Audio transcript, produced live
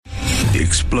The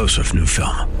explosive new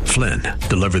film, Flynn,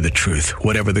 deliver the truth,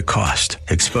 whatever the cost.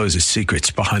 Exposes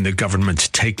secrets behind the government's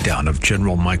takedown of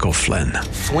General Michael Flynn.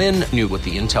 Flynn knew what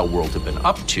the intel world had been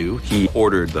up to. He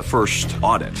ordered the first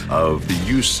audit of the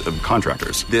use of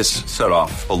contractors. This set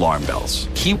off alarm bells.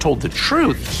 He told the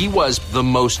truth. He was the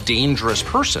most dangerous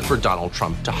person for Donald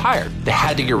Trump to hire. They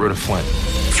had to get rid of Flynn.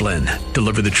 Flynn,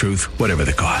 deliver the truth, whatever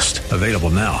the cost. Available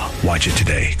now. Watch it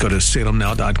today. Go to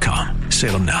salemnow.com.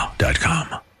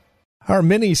 salemnow.com. Our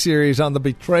mini-series on the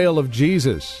betrayal of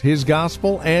Jesus, his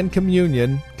gospel and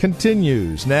communion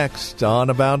continues next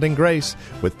on Abounding Grace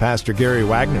with Pastor Gary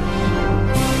Wagner.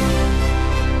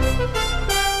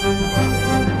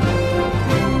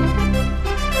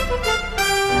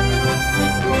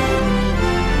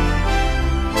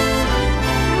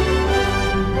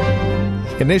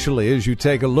 Initially, as you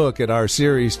take a look at our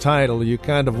series title, you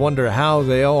kind of wonder how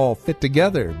they all fit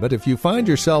together. But if you find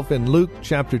yourself in Luke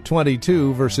chapter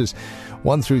 22, verses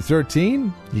 1 through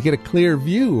 13, you get a clear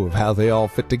view of how they all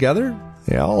fit together.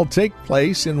 They all take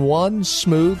place in one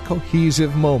smooth,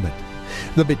 cohesive moment.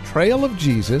 The betrayal of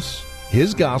Jesus,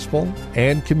 his gospel,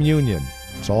 and communion.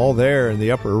 It's all there in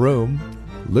the upper room.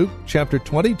 Luke chapter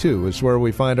 22 is where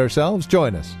we find ourselves.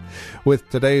 Join us with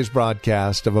today's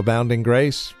broadcast of Abounding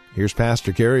Grace. Here's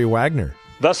Pastor Gary Wagner.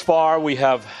 Thus far, we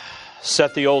have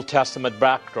set the Old Testament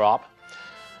backdrop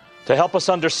to help us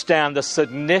understand the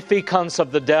significance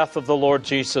of the death of the Lord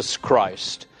Jesus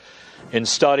Christ in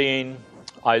studying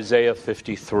Isaiah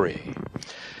 53.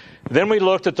 Then we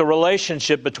looked at the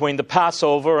relationship between the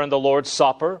Passover and the Lord's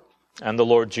Supper and the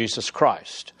Lord Jesus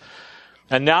Christ.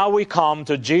 And now we come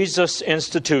to Jesus'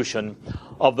 institution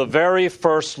of the very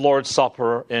first Lord's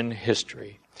Supper in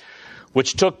history,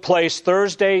 which took place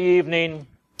Thursday evening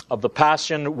of the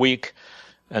Passion Week,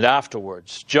 and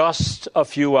afterwards, just a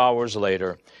few hours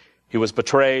later, he was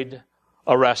betrayed,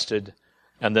 arrested,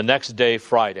 and the next day,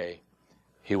 Friday,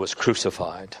 he was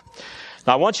crucified.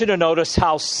 Now, I want you to notice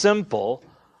how simple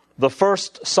the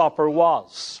first supper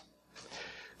was.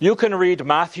 You can read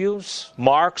Matthew's,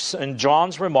 Mark's, and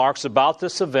John's remarks about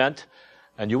this event,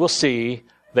 and you will see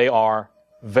they are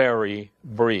very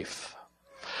brief.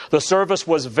 The service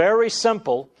was very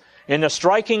simple, in a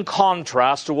striking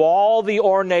contrast to all the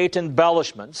ornate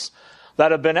embellishments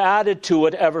that have been added to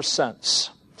it ever since.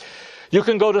 You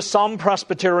can go to some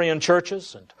Presbyterian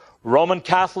churches and Roman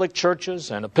Catholic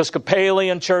churches and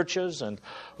Episcopalian churches and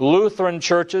Lutheran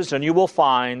churches, and you will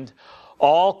find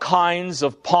all kinds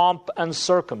of pomp and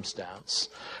circumstance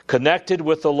connected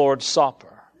with the Lord's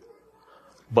Supper.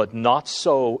 But not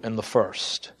so in the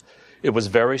first. It was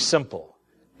very simple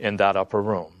in that upper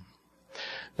room.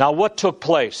 Now, what took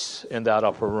place in that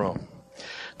upper room?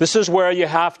 This is where you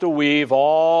have to weave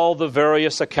all the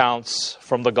various accounts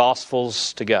from the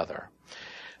Gospels together.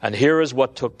 And here is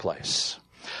what took place.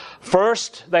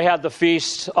 First, they had the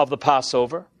feast of the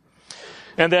Passover.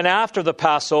 And then after the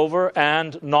Passover,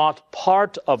 and not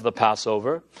part of the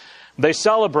Passover, they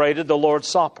celebrated the Lord's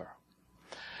Supper.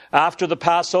 After the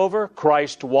Passover,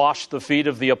 Christ washed the feet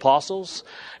of the apostles.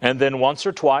 And then once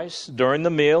or twice during the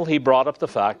meal, he brought up the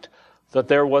fact that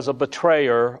there was a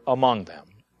betrayer among them.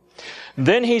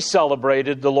 Then he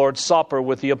celebrated the Lord's Supper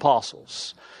with the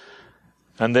apostles.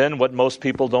 And then what most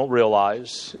people don't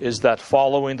realize is that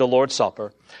following the Lord's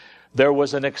Supper, there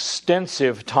was an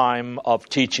extensive time of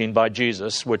teaching by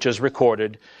Jesus, which is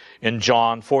recorded in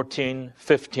John 14,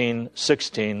 15,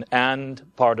 16,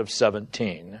 and part of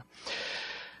 17.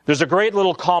 There's a great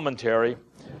little commentary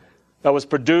that was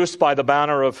produced by the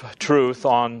Banner of Truth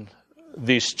on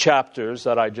these chapters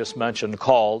that I just mentioned,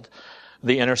 called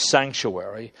the Inner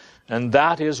Sanctuary. And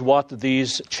that is what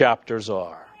these chapters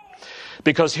are.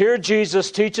 Because here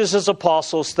Jesus teaches his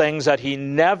apostles things that he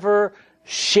never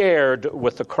shared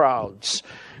with the crowds.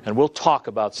 And we'll talk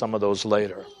about some of those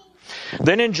later.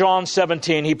 Then in John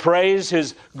 17, he prays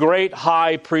his great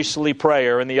high priestly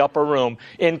prayer in the upper room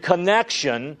in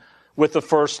connection with the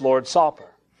first Lord's Supper.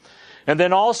 And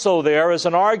then also there is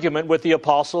an argument with the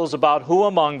apostles about who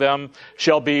among them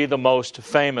shall be the most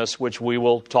famous, which we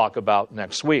will talk about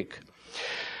next week.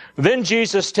 Then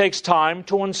Jesus takes time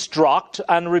to instruct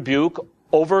and rebuke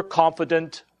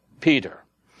overconfident Peter.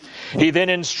 He then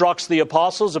instructs the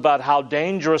apostles about how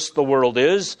dangerous the world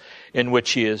is in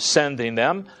which he is sending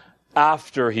them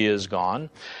after he is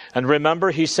gone. And remember,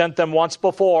 he sent them once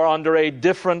before under a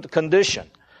different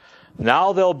condition.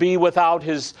 Now they'll be without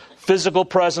his physical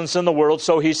presence in the world.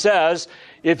 So he says,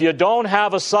 if you don't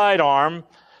have a sidearm,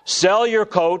 sell your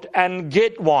coat and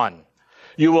get one.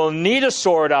 You will need a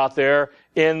sword out there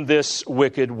in this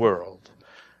wicked world.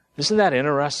 Isn't that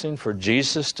interesting for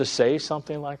Jesus to say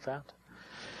something like that?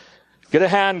 Get a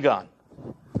handgun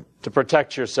to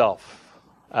protect yourself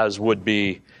as would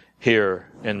be here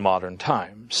in modern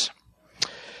times.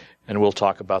 And we'll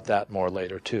talk about that more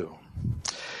later too.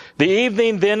 The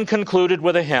evening then concluded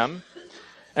with a hymn,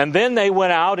 and then they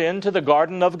went out into the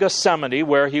Garden of Gethsemane,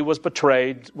 where he was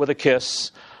betrayed with a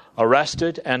kiss,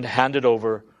 arrested, and handed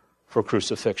over for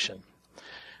crucifixion.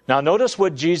 Now notice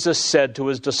what Jesus said to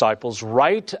his disciples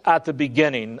right at the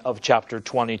beginning of chapter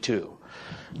 22.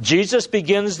 Jesus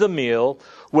begins the meal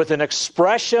with an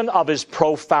expression of his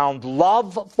profound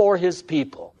love for his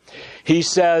people. He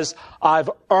says, I've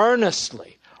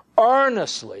earnestly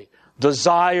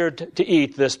desired to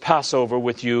eat this Passover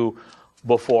with you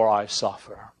before I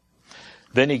suffer.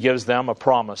 Then he gives them a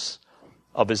promise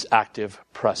of his active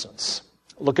presence.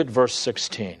 Look at verse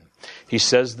 16. He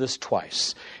says this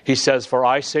twice. He says, for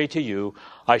I say to you,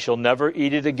 I shall never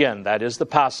eat it again, that is the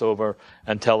Passover,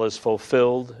 until it is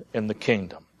fulfilled in the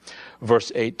kingdom.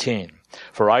 Verse 18.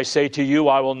 For I say to you,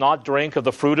 I will not drink of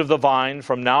the fruit of the vine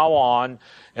from now on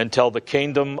until the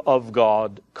kingdom of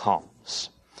God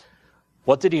comes.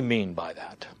 What did he mean by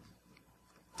that?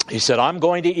 He said, I'm not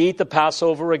going to eat the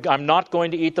Passover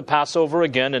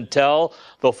again until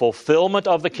the fulfillment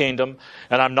of the kingdom,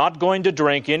 and I'm not going to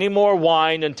drink any more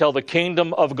wine until the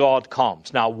kingdom of God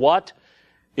comes. Now, what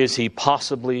is he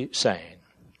possibly saying?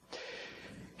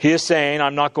 He is saying,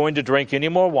 I'm not going to drink any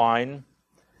more wine.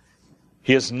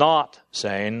 He is not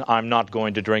saying, I'm not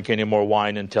going to drink any more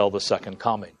wine until the second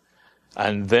coming.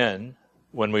 And then,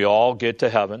 when we all get to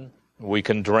heaven, we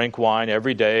can drink wine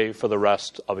every day for the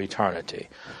rest of eternity.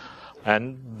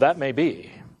 And that may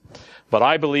be. But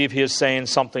I believe he is saying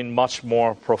something much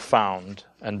more profound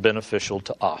and beneficial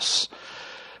to us.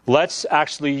 Let's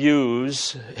actually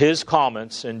use his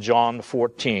comments in John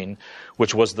 14,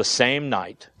 which was the same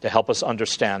night, to help us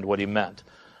understand what he meant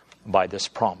by this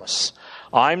promise.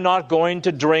 I'm not going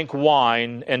to drink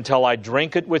wine until I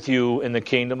drink it with you in the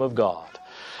kingdom of God.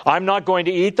 I'm not going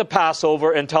to eat the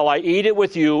Passover until I eat it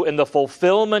with you in the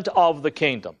fulfillment of the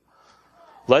kingdom.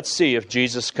 Let's see if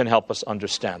Jesus can help us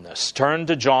understand this. Turn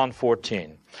to John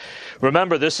 14.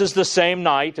 Remember, this is the same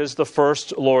night as the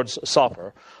first Lord's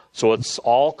Supper, so it's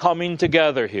all coming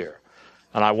together here.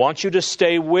 And I want you to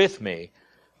stay with me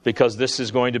because this is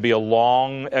going to be a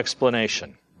long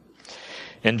explanation.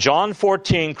 In John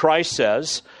 14, Christ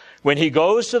says, when he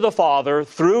goes to the Father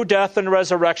through death and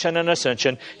resurrection and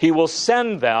ascension, he will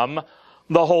send them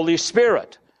the Holy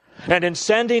Spirit. And in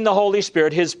sending the Holy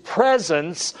Spirit, his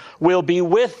presence will be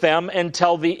with them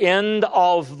until the end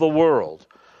of the world,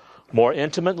 more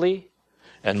intimately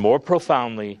and more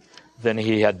profoundly than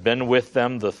he had been with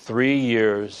them the 3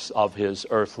 years of his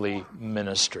earthly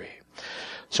ministry.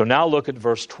 So now look at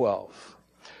verse 12.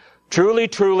 Truly,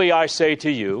 truly, I say to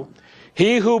you,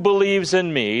 he who believes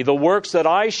in me, the works that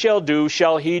I shall do,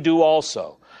 shall he do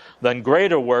also. Then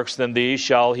greater works than these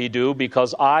shall he do,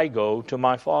 because I go to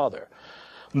my Father.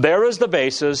 There is the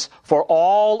basis for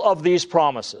all of these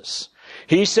promises.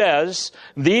 He says,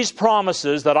 these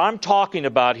promises that I'm talking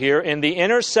about here in the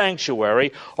inner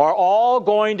sanctuary are all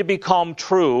going to become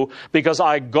true because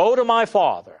I go to my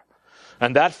Father.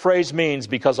 And that phrase means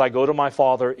because I go to my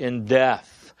Father in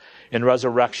death, in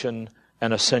resurrection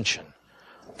and ascension.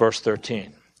 Verse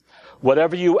 13.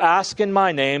 Whatever you ask in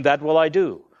my name, that will I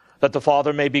do, that the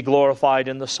Father may be glorified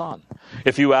in the Son.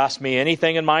 If you ask me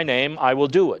anything in my name, I will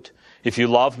do it. If you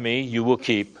love me, you will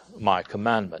keep my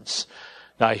commandments.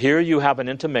 Now here you have an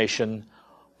intimation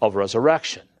of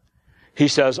resurrection. He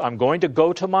says, I'm going to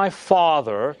go to my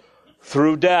Father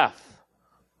through death.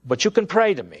 But you can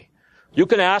pray to me. You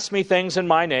can ask me things in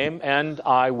my name, and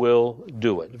I will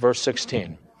do it. Verse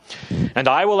 16. And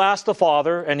I will ask the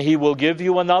Father, and he will give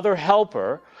you another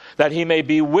helper, that he may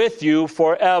be with you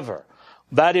forever.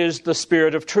 That is the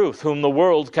Spirit of truth, whom the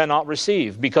world cannot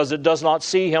receive, because it does not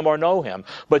see him or know him.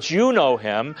 But you know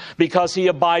him, because he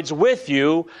abides with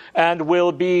you and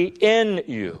will be in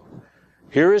you.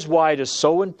 Here is why it is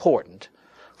so important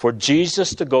for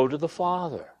Jesus to go to the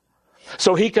Father,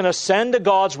 so he can ascend to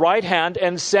God's right hand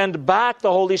and send back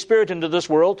the Holy Spirit into this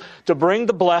world to bring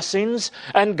the blessings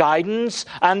and guidance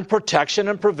and protection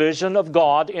and provision of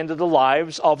God into the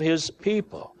lives of his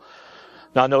people.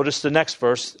 Now notice the next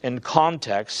verse in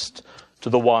context to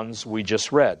the ones we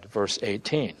just read, verse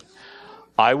 18.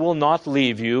 I will not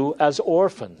leave you as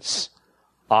orphans.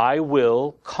 I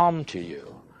will come to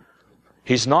you.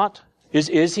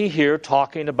 Is he here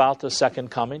talking about the second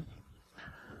coming?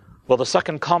 Well, the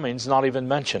second coming's not even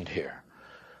mentioned here.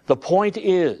 The point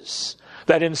is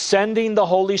that in sending the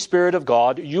Holy Spirit of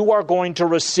God, you are going to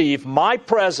receive my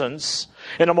presence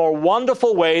in a more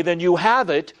wonderful way than you have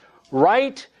it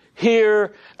right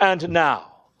here and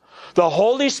now. The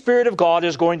Holy Spirit of God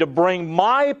is going to bring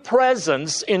my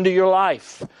presence into your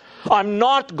life. I'm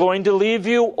not going to leave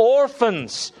you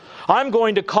orphans. I'm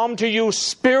going to come to you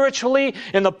spiritually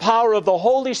in the power of the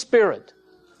Holy Spirit,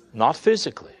 not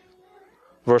physically.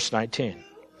 Verse 19.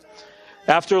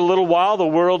 After a little while, the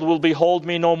world will behold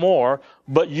me no more,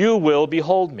 but you will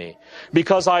behold me.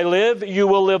 Because I live, you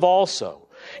will live also.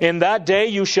 In that day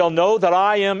you shall know that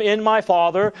I am in my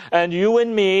Father, and you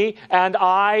in me, and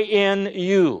I in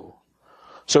you.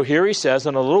 So here he says,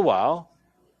 in a little while,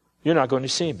 you're not going to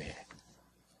see me.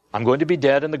 I'm going to be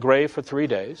dead in the grave for 3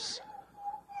 days.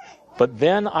 But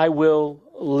then I will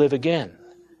live again.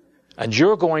 And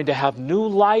you're going to have new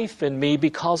life in me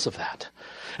because of that.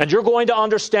 And you're going to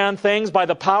understand things by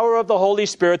the power of the Holy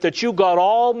Spirit that you got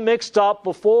all mixed up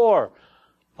before.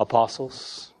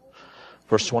 Apostles.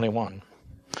 Verse 21.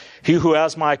 He who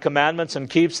has my commandments and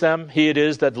keeps them, he it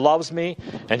is that loves me.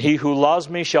 And he who loves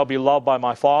me shall be loved by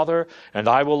my Father. And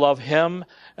I will love him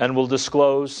and will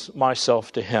disclose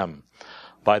myself to him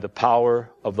by the power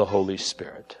of the Holy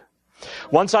Spirit.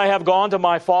 Once I have gone to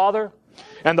my Father,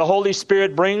 and the Holy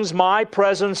Spirit brings my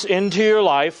presence into your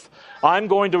life, I'm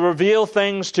going to reveal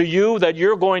things to you that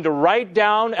you're going to write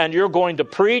down and you're going to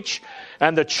preach,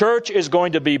 and the church is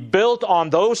going to be built on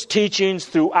those teachings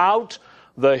throughout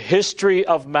the history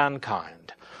of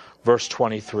mankind. Verse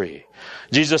 23.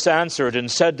 Jesus answered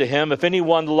and said to him, if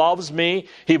anyone loves me,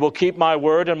 he will keep my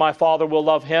word, and my Father will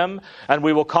love him, and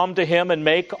we will come to him and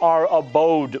make our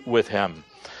abode with him.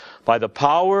 By the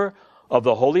power of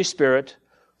the Holy Spirit,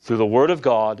 through the Word of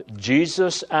God,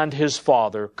 Jesus and his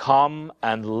Father come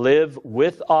and live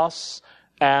with us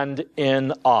and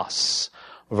in us.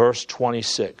 Verse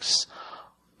 26.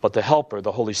 But the Helper,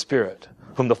 the Holy Spirit,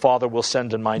 whom the Father will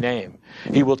send in my name,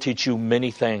 he will teach you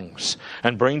many things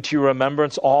and bring to your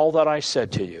remembrance all that I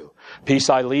said to you. Peace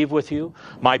I leave with you,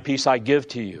 my peace I give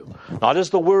to you. Not as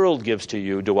the world gives to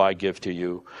you, do I give to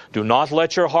you. Do not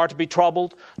let your heart be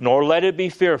troubled, nor let it be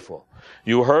fearful.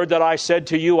 You heard that I said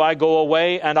to you, I go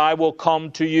away and I will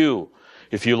come to you.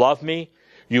 If you love me,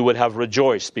 you would have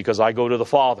rejoiced because I go to the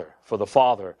Father, for the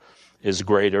Father is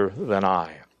greater than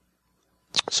I.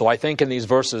 So I think in these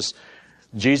verses,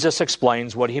 Jesus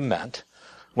explains what he meant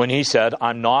when he said,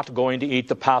 I'm not going to eat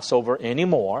the Passover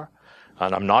anymore,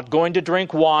 and I'm not going to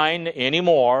drink wine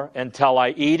anymore until I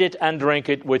eat it and drink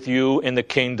it with you in the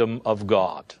kingdom of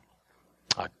God.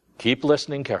 Keep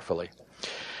listening carefully.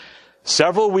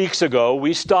 Several weeks ago,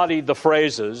 we studied the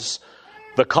phrases,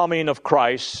 the coming of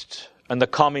Christ and the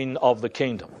coming of the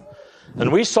kingdom.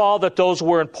 And we saw that those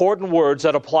were important words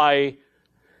that apply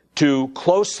to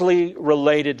closely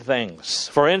related things.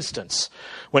 For instance,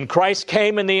 when Christ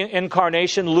came in the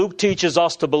incarnation, Luke teaches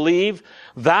us to believe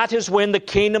that is when the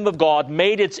kingdom of God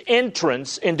made its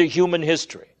entrance into human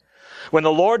history. When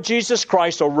the Lord Jesus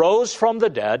Christ arose from the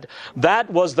dead,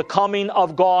 that was the coming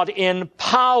of God in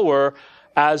power,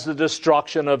 as the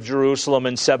destruction of Jerusalem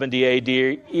in 70 AD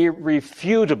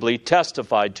irrefutably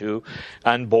testified to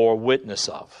and bore witness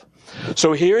of.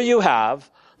 So here you have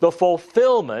the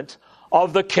fulfillment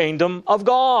of the kingdom of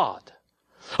God.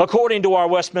 According to our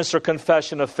Westminster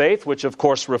Confession of Faith, which of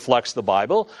course reflects the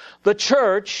Bible, the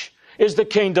church is the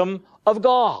kingdom of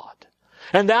God.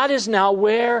 And that is now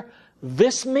where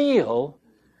this meal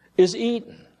is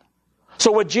eaten.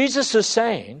 So what Jesus is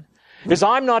saying is,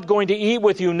 I'm not going to eat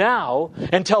with you now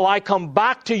until I come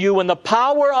back to you in the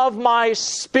power of my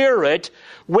Spirit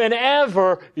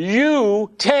whenever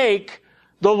you take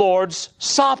the Lord's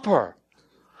Supper.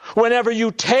 Whenever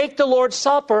you take the Lord's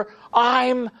Supper,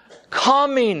 I'm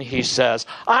coming, he says.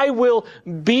 I will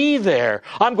be there.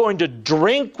 I'm going to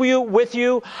drink with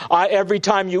you. Every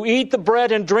time you eat the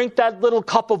bread and drink that little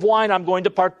cup of wine, I'm going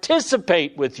to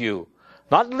participate with you.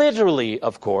 Not literally,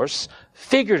 of course,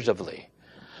 figuratively.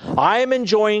 I am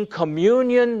enjoying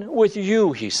communion with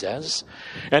you, he says.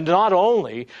 And not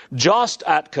only just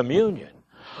at communion,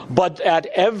 but at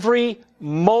every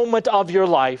moment of your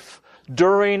life,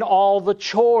 during all the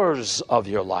chores of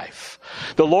your life.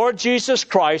 The Lord Jesus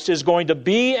Christ is going to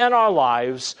be in our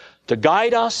lives to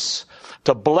guide us,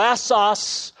 to bless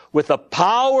us with the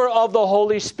power of the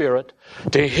Holy Spirit,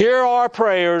 to hear our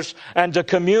prayers, and to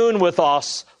commune with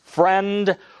us,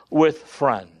 friend with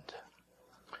friend.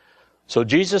 So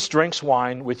Jesus drinks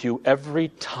wine with you every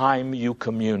time you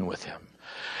commune with him.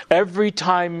 Every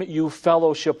time you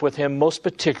fellowship with him, most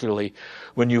particularly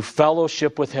when you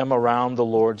fellowship with him around the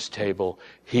Lord's table,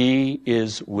 he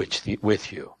is with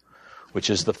you, which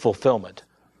is the fulfillment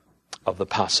of the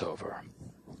Passover.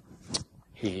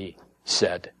 He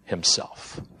said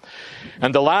himself.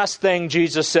 And the last thing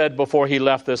Jesus said before he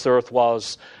left this earth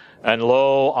was, and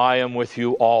lo, I am with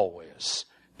you always,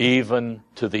 even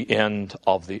to the end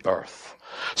of the earth.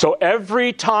 So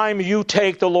every time you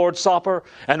take the Lord's Supper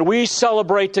and we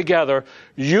celebrate together,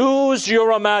 use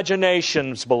your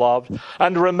imaginations, beloved,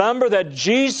 and remember that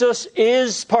Jesus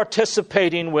is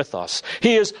participating with us.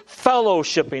 He is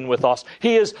fellowshipping with us.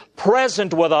 He is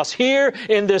present with us here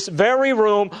in this very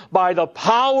room by the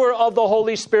power of the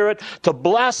Holy Spirit to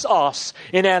bless us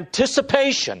in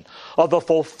anticipation of the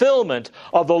fulfillment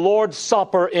of the Lord's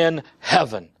Supper in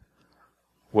heaven,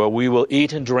 where we will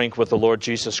eat and drink with the Lord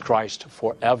Jesus Christ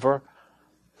forever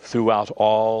throughout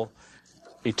all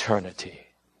eternity.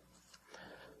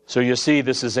 So you see,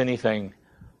 this is anything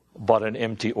but an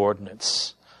empty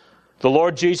ordinance. The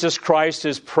Lord Jesus Christ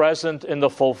is present in the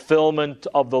fulfillment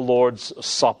of the Lord's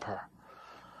Supper.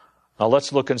 Now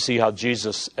let's look and see how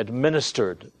Jesus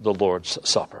administered the Lord's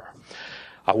Supper.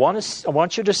 I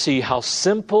want you to see how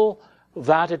simple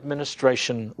that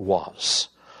administration was.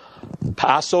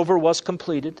 Passover was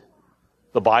completed.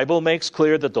 The Bible makes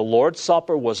clear that the Lord's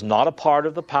Supper was not a part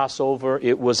of the Passover.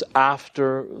 It was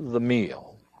after the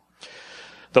meal.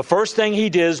 The first thing he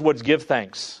did was give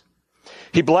thanks.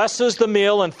 He blesses the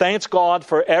meal and thanks God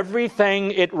for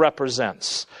everything it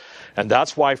represents. And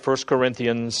that's why 1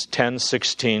 Corinthians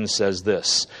 10:16 says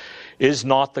this, "Is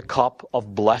not the cup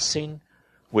of blessing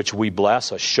which we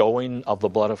bless a showing of the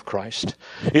blood of Christ?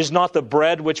 Is not the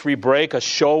bread which we break a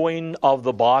showing of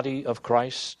the body of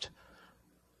Christ?"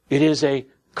 It is a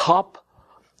cup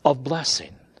of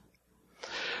blessing.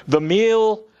 The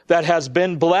meal that has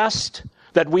been blessed,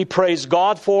 that we praise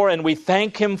God for and we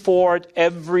thank Him for it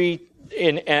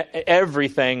in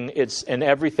everything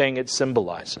it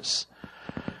symbolizes.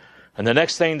 And the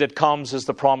next thing that comes is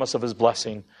the promise of His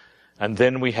blessing. And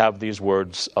then we have these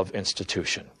words of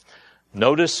institution.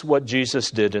 Notice what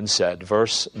Jesus did and said,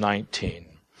 verse 19.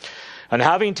 "And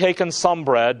having taken some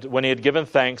bread, when He had given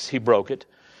thanks, He broke it,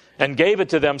 and gave it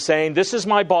to them, saying, 'This is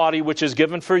my body, which is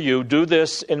given for you. Do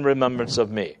this in remembrance of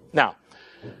me.'" Now,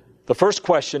 the first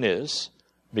question is,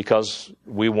 because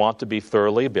we want to be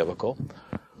thoroughly biblical,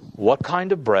 what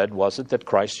kind of bread was it that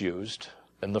Christ used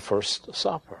in the first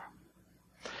supper?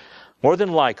 More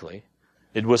than likely,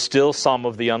 it was still some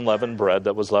of the unleavened bread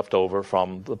that was left over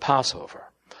from the Passover.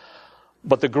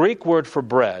 But the Greek word for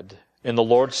bread in the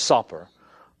Lord's Supper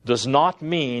does not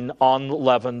mean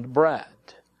unleavened bread.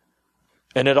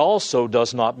 And it also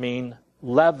does not mean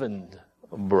leavened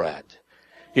bread.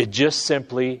 It just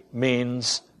simply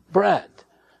means bread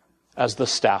as the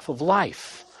staff of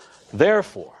life.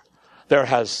 Therefore, there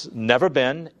has never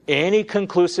been any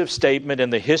conclusive statement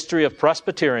in the history of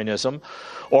Presbyterianism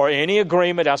or any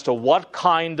agreement as to what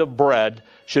kind of bread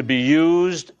should be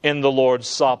used in the Lord's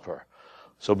Supper.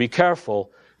 So be careful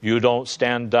you don't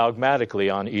stand dogmatically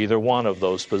on either one of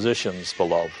those positions,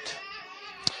 beloved.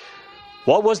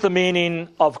 What was the meaning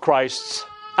of Christ's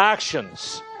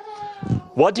actions?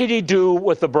 What did He do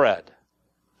with the bread?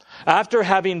 After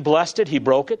having blessed it, He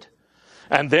broke it,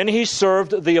 and then He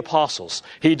served the apostles.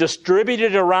 He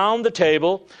distributed it around the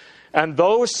table, and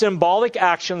those symbolic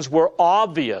actions were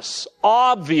obvious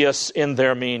in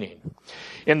their meaning.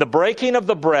 In the breaking of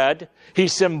the bread, He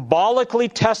symbolically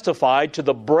testified to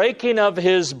the breaking of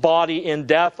His body in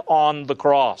death on the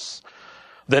cross.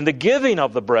 Then the giving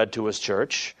of the bread to His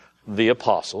church, the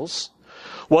apostles,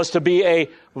 was to be a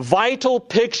vital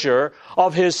picture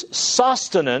of His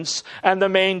sustenance and the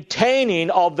maintaining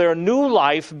of their new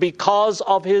life because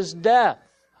of His death,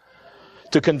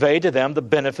 to convey to them the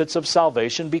benefits of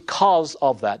salvation because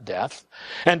of that death,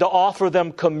 and to offer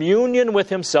them communion with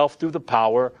Himself through the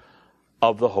power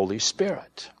of the Holy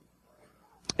Spirit.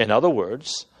 In other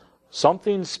words,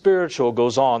 something spiritual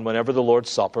goes on whenever the Lord's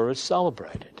Supper is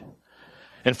celebrated.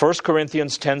 In 1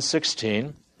 Corinthians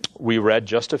 10:16, we read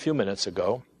just a few minutes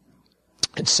ago,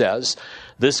 it says,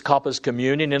 "This cup is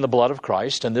communion in the blood of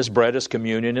Christ, and this bread is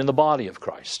communion in the body of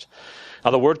Christ."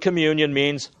 Now the word communion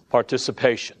means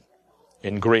participation.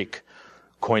 In Greek,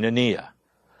 koinonia.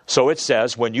 So it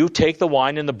says, when you take the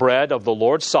wine and the bread of the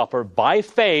Lord's Supper, by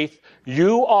faith,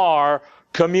 you are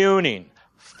communing,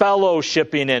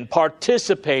 fellowshipping in,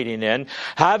 participating in,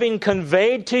 having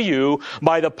conveyed to you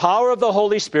by the power of the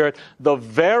Holy Spirit the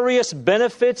various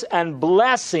benefits and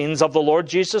blessings of the Lord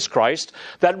Jesus Christ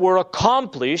that were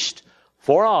accomplished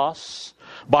for us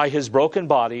by His broken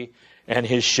body and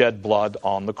His shed blood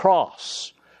on the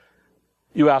cross.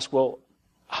 You ask, well,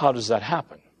 how does that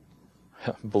happen?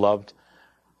 Beloved,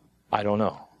 I don't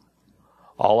know.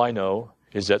 All I know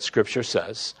is that Scripture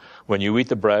says, when you eat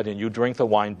the bread and you drink the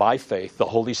wine by faith, the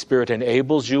Holy Spirit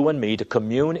enables you and me to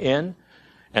commune in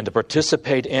and to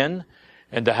participate in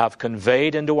and to have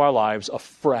conveyed into our lives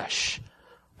afresh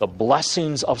the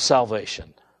blessings of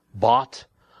salvation, bought,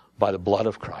 by the blood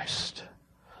of Christ.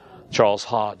 Charles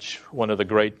Hodge, one of the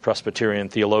great Presbyterian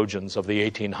theologians of the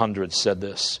 1800s, said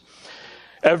this: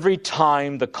 "Every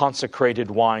time the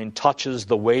consecrated wine touches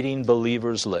the waiting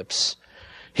believer's lips,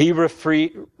 he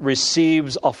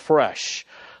receives afresh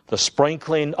the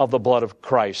sprinkling of the blood of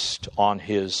Christ on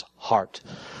his heart,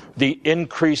 the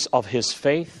increase of his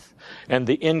faith, and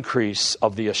the increase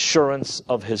of the assurance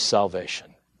of his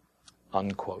salvation."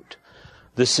 Unquote.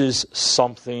 This is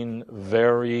something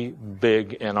very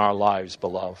big in our lives,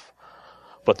 beloved.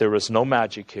 But there is no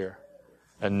magic here,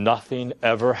 and nothing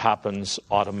ever happens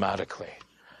automatically.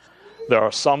 There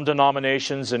are some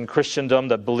denominations in Christendom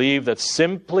that believe that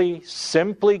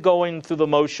simply going through the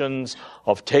motions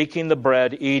of taking the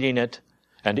bread, eating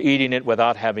it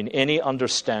without having any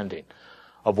understanding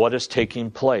of what is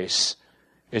taking place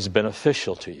is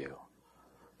beneficial to you.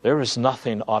 There is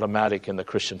nothing automatic in the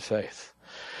Christian faith.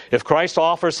 If Christ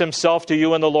offers himself to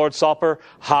you in the Lord's Supper,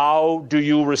 how do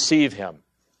you receive him?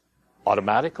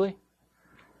 Automatically?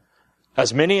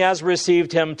 As many as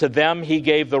received him, to them he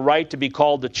gave the right to be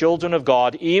called the children of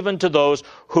God, even to those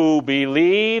who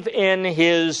believe in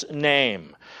his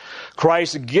name.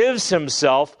 Christ gives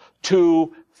himself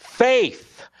to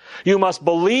faith. You must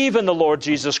believe in the Lord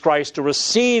Jesus Christ to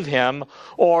receive him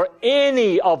or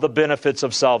any of the benefits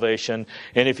of salvation.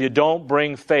 And if you don't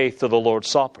bring faith to the Lord's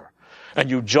Supper, and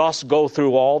you just go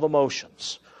through all the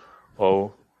motions,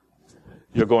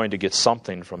 you're going to get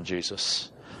something from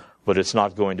Jesus, but it's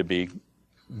not going to be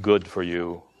good for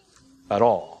you at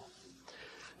all.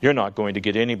 You're not going to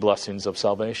get any blessings of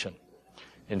salvation.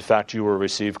 In fact, you will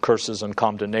receive curses and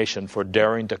condemnation for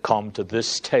daring to come to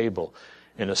this table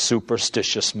in a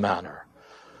superstitious manner.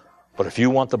 But if you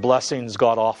want the blessings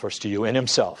God offers to you in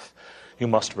himself, you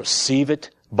must receive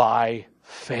it by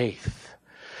faith.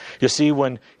 You see,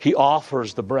 when he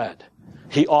offers the bread,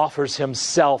 he offers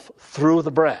himself through the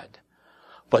bread.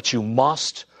 But you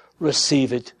must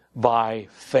receive it by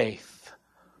faith.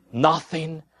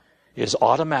 Nothing is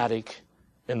automatic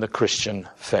in the Christian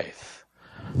faith.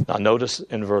 Now notice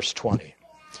in verse 20.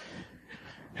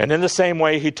 "And in the same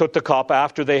way he took the cup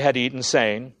after they had eaten,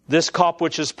 saying, 'This cup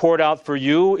which is poured out for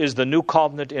you is the new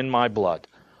covenant in my blood.'"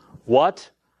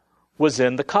 What was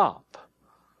in the cup?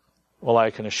 Well, I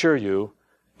can assure you,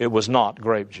 it was not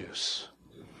grape juice.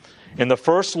 In the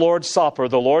first Lord's Supper,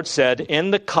 the Lord said,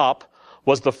 in the cup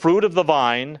was the fruit of the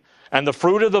vine, and the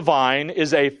fruit of the vine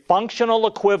is a functional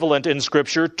equivalent in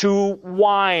Scripture to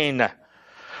wine.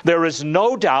 There is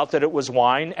no doubt that it was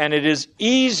wine, and it is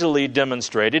easily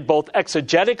demonstrated, both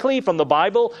exegetically from the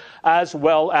Bible as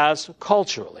well as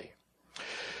culturally.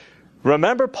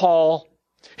 Remember Paul?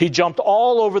 He jumped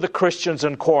all over the Christians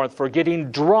in Corinth for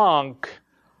getting drunk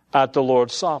at the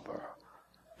Lord's Supper.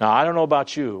 Now, I don't know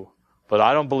about you, but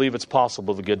I don't believe it's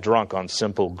possible to get drunk on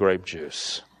simple grape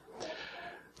juice.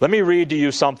 Let me read to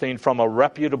you something from a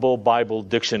reputable Bible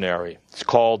dictionary. It's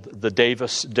called the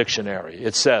Davis Dictionary.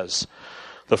 It says,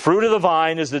 "The fruit of the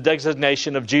vine is the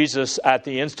designation of Jesus at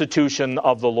the institution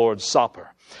of the Lord's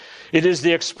Supper. It is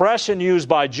the expression used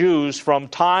by Jews from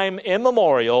time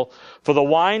immemorial for the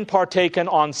wine partaken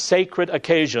on sacred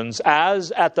occasions,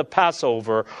 as at the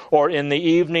Passover or in the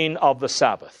evening of the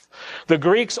Sabbath. The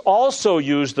Greeks also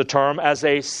used the term as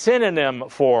a synonym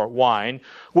for wine,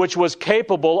 which was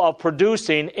capable of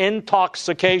producing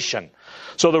intoxication.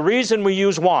 So the reason we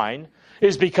use wine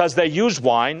is because they used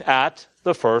wine at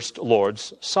the first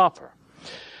Lord's Supper."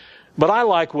 But I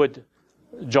like what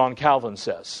John Calvin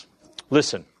says.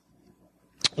 Listen,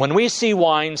 when we see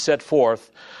wine set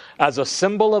forth as a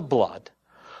symbol of blood,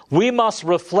 we must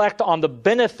reflect on the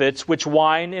benefits which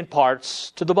wine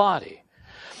imparts to the body,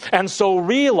 and so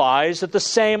realize that the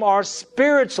same are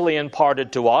spiritually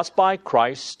imparted to us by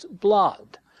Christ's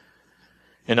blood.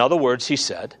 In other words, he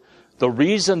said, the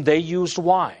reason they used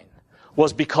wine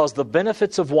was because the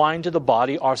benefits of wine to the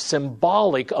body are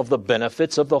symbolic of the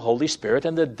benefits of the Holy Spirit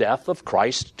and the death of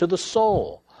Christ to the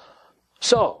soul.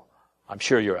 So, I'm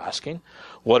sure you're asking,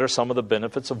 what are some of the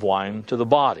benefits of wine to the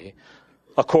body,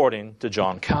 according to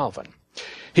John Calvin?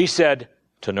 He said,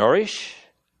 to nourish,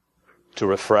 to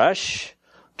refresh,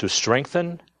 to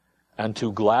strengthen, and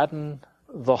to gladden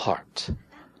the heart.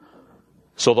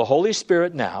 So the Holy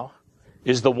Spirit now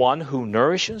is the one who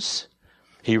nourishes,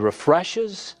 he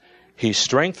refreshes, he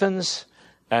strengthens,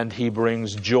 and he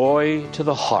brings joy to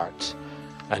the heart.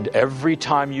 And every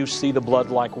time you see the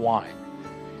blood like wine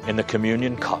in the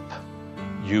communion cup,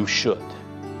 you should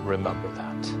remember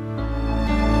that.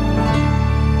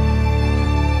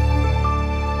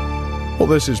 Well,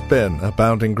 this has been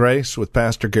Abounding Grace with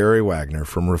Pastor Gary Wagner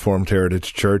from Reformed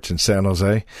Heritage Church in San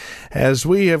Jose. As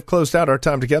we have closed out our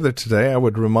time together today, I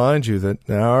would remind you that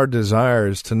our desire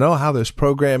is to know how this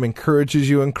program encourages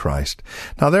you in Christ.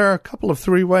 Now, there are a couple of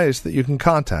 3 ways that you can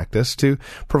contact us to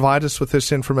provide us with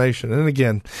this information. And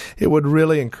again, it would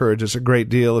really encourage us a great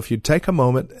deal if you'd take a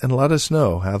moment and let us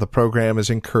know how the program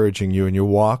is encouraging you in your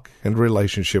walk and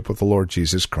relationship with the Lord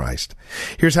Jesus Christ.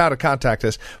 Here's how to contact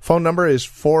us. Phone number is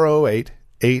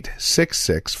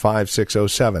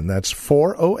 408-866-5607. That's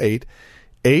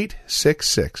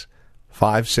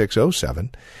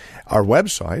 408-866-5607. Our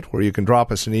website, where you can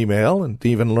drop us an email and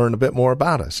even learn a bit more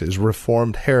about us, is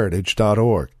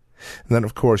reformedheritage.org. And then,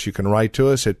 of course, you can write to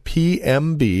us at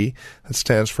PMB, that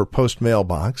stands for Post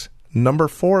Mailbox, number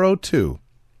 402,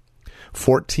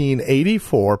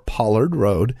 1484 Pollard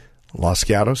Road, Los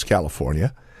Gatos,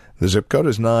 California. The zip code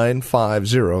is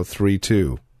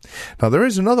 95032. Now, there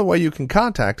is another way you can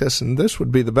contact us, and this would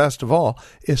be the best of all,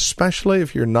 especially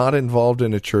if you're not involved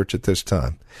in a church at this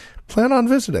time. Plan on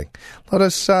visiting. Let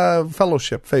us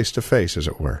fellowship face-to-face, as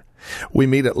it were. We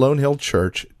meet at Lone Hill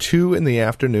Church, 2 in the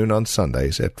afternoon on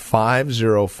Sundays at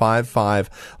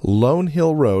 5055 Lone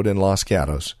Hill Road in Los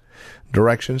Gatos.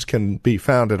 Directions can be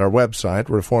found at our website,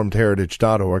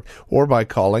 reformedheritage.org, or by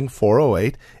calling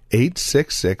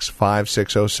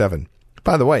 408-866-5607.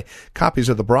 By the way, copies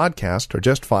of the broadcast are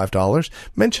just $5.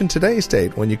 Mention today's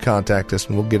date when you contact us,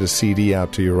 and we'll get a CD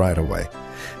out to you right away.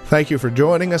 Thank you for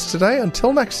joining us today.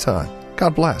 Until next time,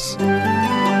 God bless.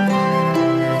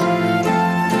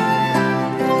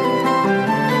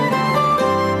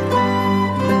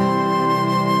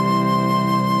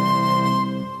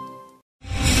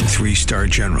 3-star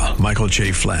General Michael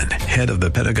J. Flynn, head of the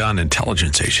Pentagon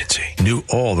Intelligence Agency, knew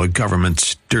all the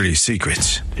government's dirty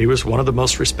secrets. He was one of the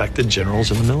most respected generals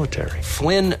in the military.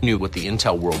 Flynn knew what the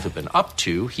intel world had been up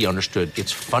to. He understood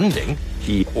its funding.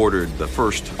 He ordered the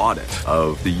first audit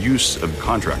of the use of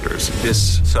contractors.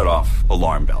 This set off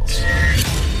alarm bells.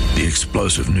 The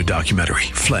explosive new documentary,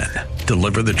 Flynn,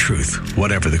 Deliver the Truth,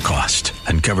 Whatever the Cost,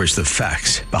 uncovers the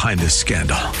facts behind this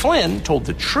scandal. Flynn told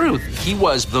the truth. He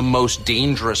was the most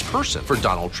dangerous person for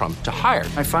Donald Trump to hire.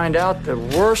 I find out the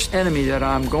worst enemy that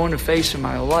I'm going to face in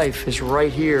my life is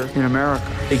right here in America.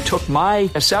 They took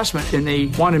my assessment and they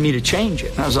wanted me to change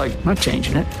it. And I was like, I'm not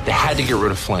changing it. They had to get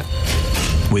rid of Flynn.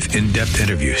 With in-depth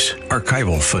interviews,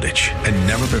 archival footage, and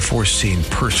never-before-seen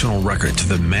personal records of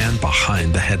the man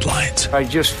behind the headlines. I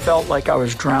just felt like I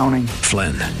was drowning.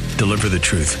 Flynn, Deliver the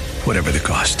Truth, Whatever the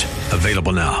Cost.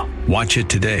 Available now. Watch it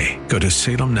today. Go to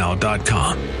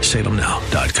salemnow.com.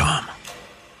 salemnow.com.